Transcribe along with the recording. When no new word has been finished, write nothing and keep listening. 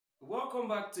Welcome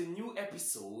back to a new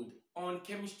episode on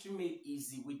Chemistry Made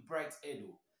Easy with Bright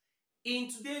Edo.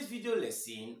 In today's video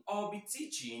lesson, I'll be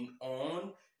teaching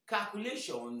on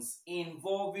calculations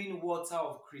involving water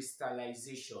of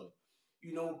crystallization.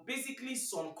 Basically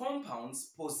some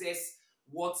compounds possess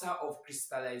water of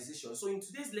crystallization. So in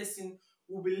today's lesson,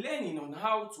 we'll be learning on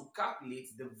how to calculate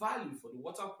the value for the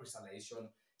water of crystallization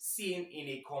seen in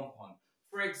a compound.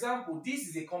 For example, this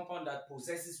is a compound that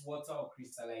possesses water of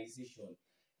crystallization.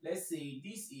 Let's say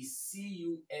this is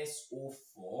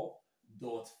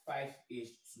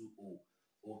CuSO4.5H2O.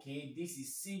 Okay, this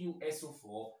is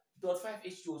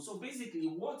CuSO4.5H2O. So basically,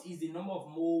 what is the number of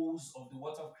moles of the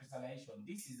water of crystallization?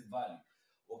 This is the value.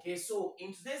 Okay, so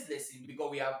in today's lesson, because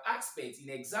we have aspects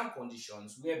in exam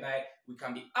conditions whereby we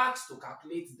can be asked to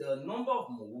calculate the number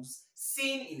of moles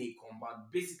seen in a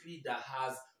compound, basically that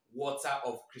has water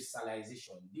of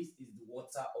crystallization. This is the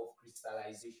water of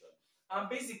crystallization. And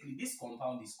basically, this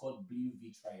compound is called blue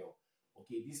vitriol.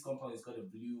 Okay, this compound is called a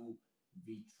blue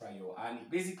vitriol. And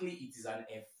basically, it is an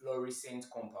efflorescent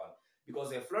compound.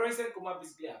 Because efflorescent compound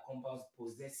basically are compounds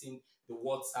possessing the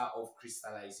water of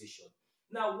crystallization.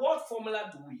 Now, what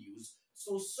formula do we use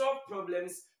to solve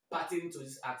problems pertaining to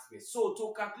this aspect? So,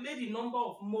 to calculate the number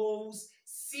of moles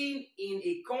seen in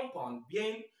a compound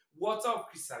being water of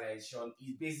crystallization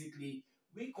is basically,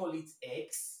 we call it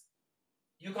X.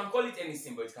 You can call it any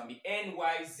symbol. It can be N,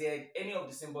 Y, Z, any of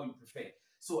the symbol you prefer.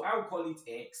 So I will call it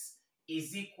X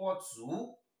is equal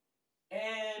to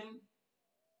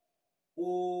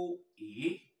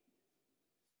MOA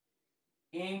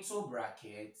into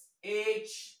bracket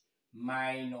H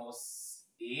minus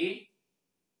A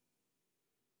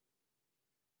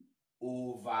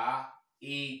over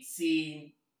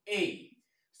 18A.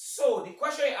 So the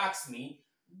question you asked me,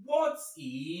 what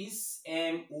is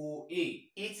MOA?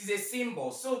 It is a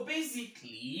symbol. So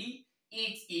basically,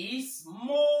 it is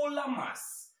molar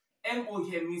mass. MO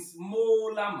here means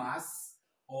molar mass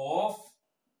of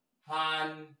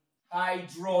an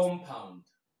hydrogen compound.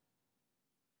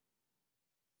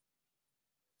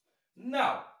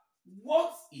 Now,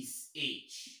 what is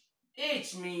H?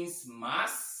 H means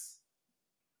mass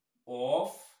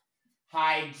of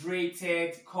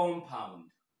hydrated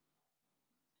compound.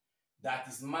 That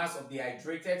is mass of the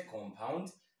hydrated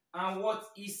compound. And what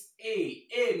is A?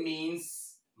 A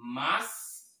means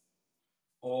mass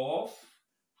of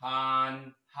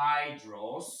an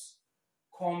hydrous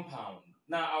compound.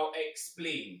 Now I'll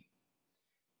explain.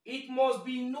 It must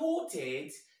be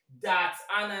noted that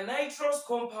an anhydrous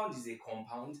compound is a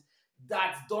compound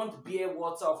that don't bear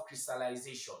water of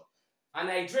crystallization. An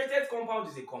hydrated compound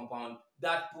is a compound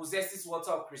that possesses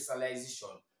water of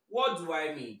crystallization. What do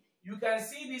I mean? You can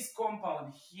see this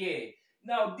compound here.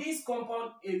 Now, this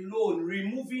compound alone,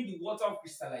 removing the water of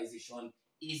crystallization,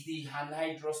 is the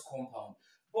anhydrous compound.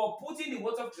 But putting the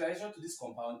water of crystallization to this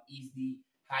compound is the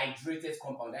hydrated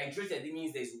compound. Hydrated, it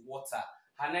means there's water.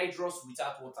 Anhydrous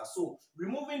without water. So,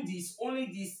 removing this,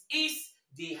 only this is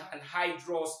the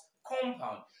anhydrous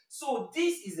compound. So,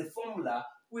 this is the formula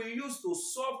we use to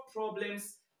solve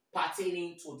problems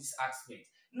pertaining to this aspect.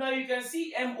 Now you can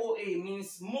see MOA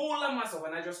means molar mass of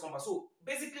an anhydrous compound. So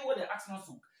basically what they're asking us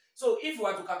to. So if we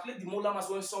were to calculate the molar mass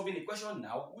when solving the question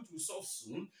now, which we'll solve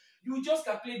soon, you just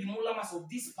calculate the molar mass of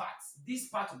this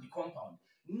part of the compound,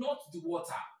 not the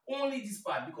water, only this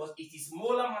part, because it is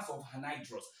molar mass of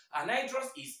anhydrous.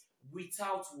 Anhydrous is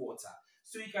without water.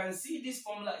 So you can see this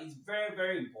formula is very,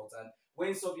 very important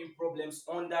when solving problems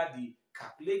under the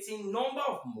calculating number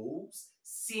of moles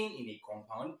seen in a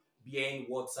compound being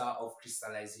water of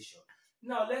crystallization.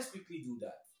 Now let's quickly do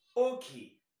that.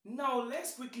 Okay, now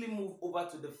let's quickly move over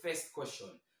to the first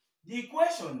question. The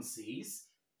question says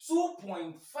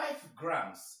 2.5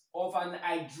 grams of an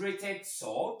hydrated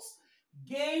salt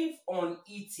gave on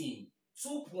eating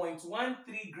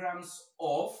 2.13 grams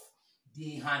of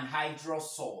the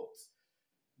anhydrous salt.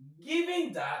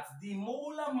 Given that the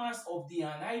molar mass of the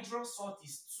anhydrous salt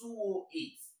is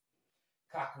 208,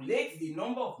 calculate the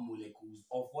number of molecules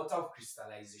of water of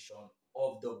crystallization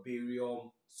of the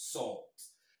barium salt.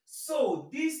 So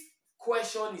this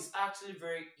question is actually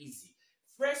very easy.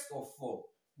 First of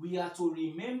all, we are to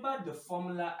remember the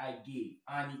formula I gave,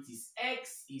 and it is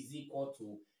X is equal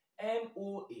to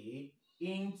MOA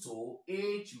into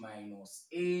H minus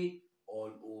A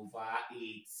all over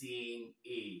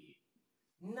 18A.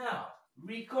 Now,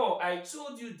 recall I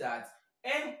told you that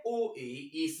MOA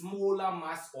is molar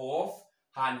mass of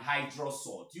anhydrous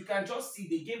salt. You can just see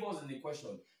they gave us in the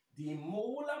question the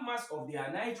molar mass of the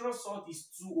anhydrous salt is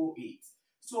 208.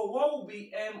 So what will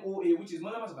be MOA, which is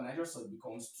molar mass of anhydrous salt,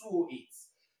 becomes 208.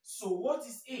 So what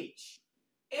is H?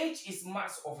 H is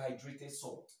mass of hydrated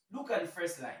salt. Look at the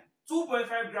first line.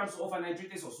 2.5 grams of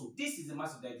anhydrated salt. So this is the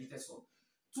mass of the hydrated salt.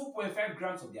 2.5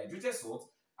 grams of the hydrated salt,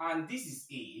 and this is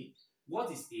A.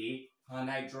 What is A?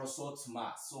 Anhydrous salt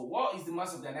mass. So what is the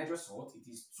mass of the anhydrous salt? It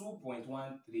is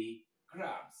 2.13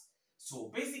 grams. So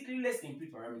basically, let's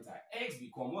input parameter. X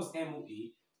becomes what's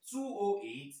MOA?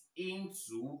 208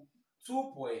 into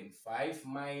 2.5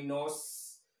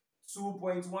 minus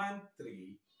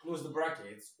 2.13, close the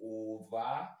brackets,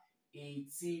 over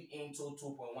 18 into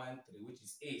 2.13, which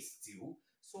is A still.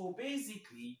 So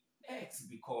basically, X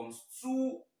becomes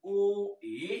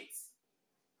 208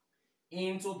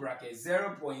 into bracket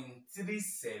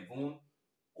 0.37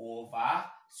 over,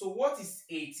 so what is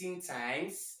 18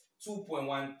 times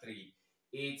 2.13?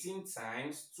 18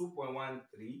 times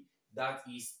 2.13, that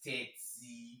is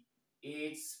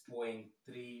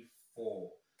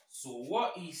 38.34. So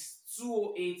what is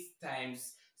 208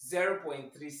 times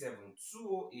 0.37?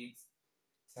 208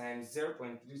 times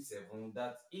 0.37,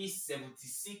 that is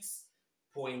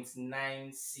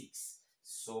 76.96.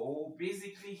 So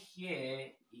basically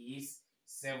here is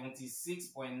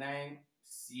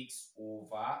 76.96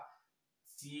 over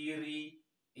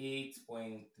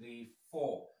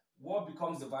 38.34. What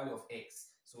becomes the value of X?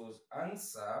 So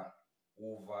answer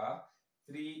over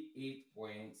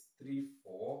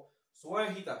 38.34. So when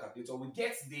we hit our calculator, we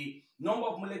get the number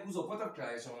of molecules of water of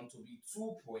crystallization to be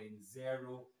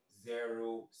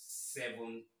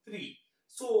 2.0073.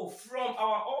 So from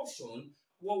our option,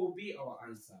 what will be our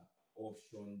answer?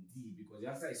 Option D, because the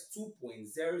answer is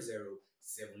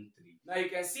 2.0073. Now you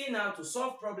can see now to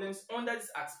solve problems under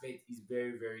this aspect is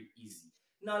very, very easy.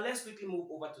 Now let's quickly move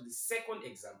over to the second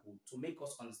example to make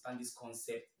us understand this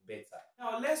concept better.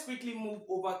 Now let's quickly move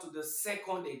over to the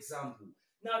second example.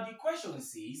 Now the question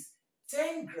says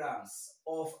 10 grams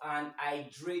of an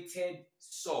hydrated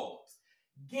salt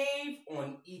gave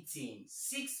on eating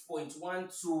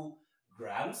 6.12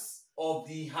 grams of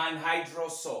the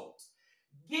anhydrous salt.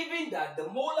 Given that the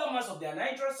molar mass of the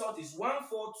anhydrous salt is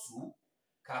 142,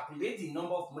 calculate the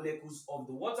number of molecules of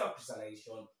the water of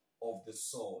crystallization of the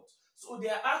salt. So they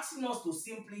are asking us to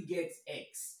simply get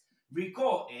X.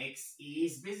 Recall X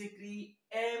is basically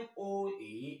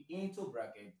MOA into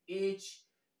bracket H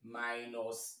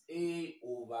minus A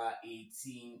over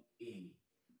 18A.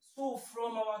 So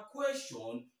from our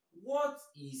question, what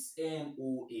is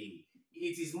MOA?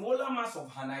 It is molar mass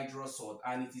of anhydrous salt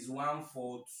and it is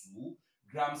 142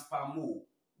 grams per mole.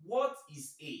 What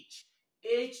is H?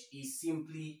 H is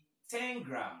simply 10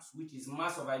 grams, which is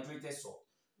mass of hydrated salt.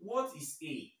 What is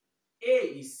A?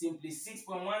 A is simply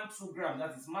 6.12 grams,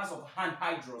 that is mass of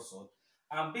anhydrous salt.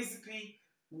 And basically,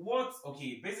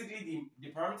 basically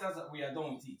the parameters that we are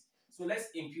done with it. So let's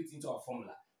impute into our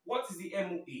formula. What is the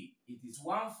MOA? It is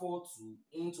 142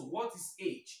 into what is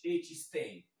H? H is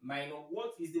 10 minus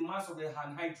what is the mass of the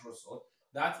anhydrous salt?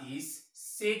 That is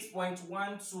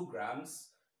 6.12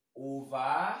 grams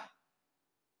over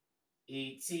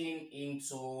 18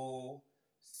 into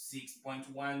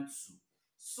 6.12.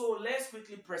 So let's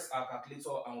quickly press our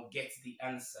calculator and we'll get the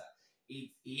answer.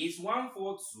 It is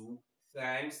 142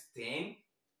 times 10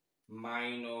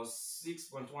 minus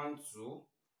 6.12.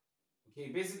 Okay,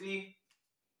 basically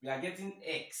we are getting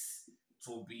X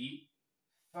to be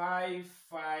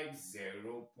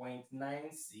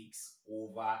 550.96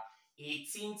 over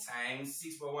 18 times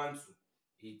 6.12.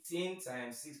 18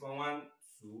 times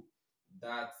 6.12,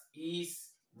 that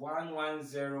is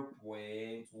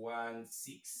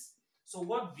 110.16. So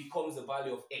what becomes the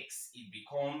value of X? It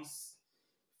becomes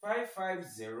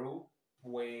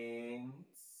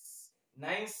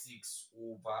 550.96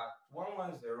 over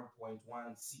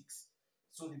 110.16.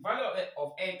 So the value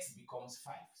of X becomes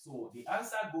 5. So the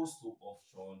answer goes to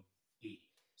option A.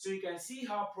 So you can see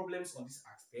how problems on this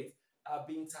aspect are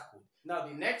being tackled. Now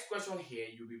the next question here,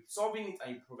 you'll be solving it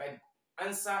and you provide the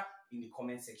answer in the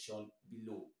comment section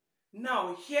below.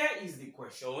 Now here is the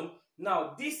question.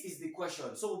 Now this is the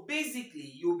question. So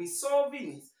basically you'll be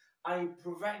solving it and you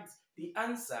provide the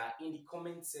answer in the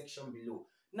comment section below.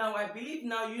 Now I believe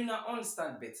now you now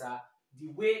understand better the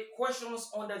way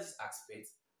questions under this aspect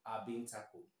are being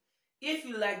tackled. If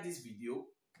you like this video,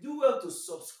 do well to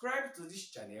subscribe to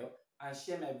this channel and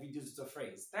share my videos with your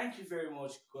friends. Thank you very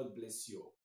much. God bless you.